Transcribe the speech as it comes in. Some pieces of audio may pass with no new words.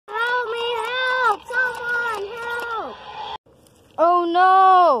Oh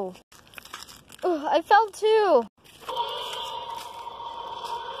no! Ugh, I fell too.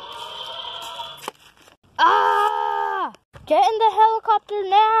 Ah! Get in the helicopter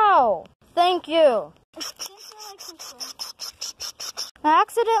now! Thank you. I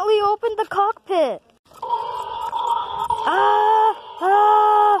accidentally opened the cockpit. Ah!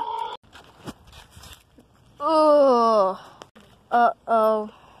 Ah! Ugh. Uh-oh.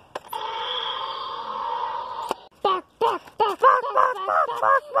 Back, back, back, back, back, back,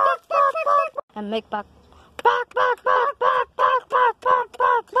 back, back, back, back. And make back. Back, back, back, back, back, back, back,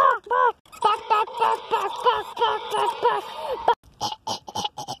 back, back, back. Back, back, back, back, back, back, back, back.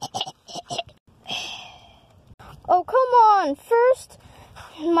 Oh, come on. First,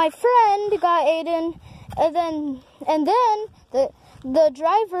 my friend got Aiden, and then the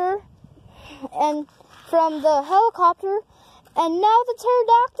driver and from the helicopter, and now the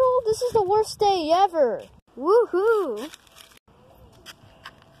pterodactyl. This is the worst day ever. Woohoo!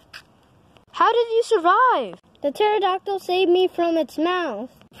 How did you survive? The pterodactyl saved me from its mouth.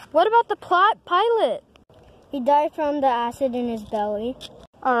 What about the pilot? He died from the acid in his belly.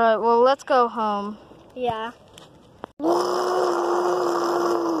 Alright, well, let's go home. Yeah.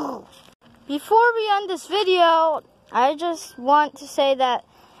 Before we end this video, I just want to say that,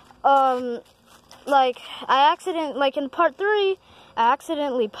 in part 3, I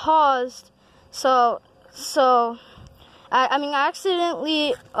accidentally paused. I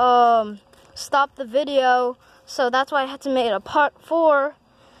accidentally, stopped the video. So that's why I had to make it a part 4.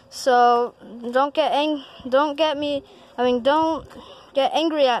 So don't get angry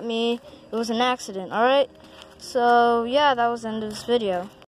at me. It was an accident, alright? So yeah, that was the end of this video.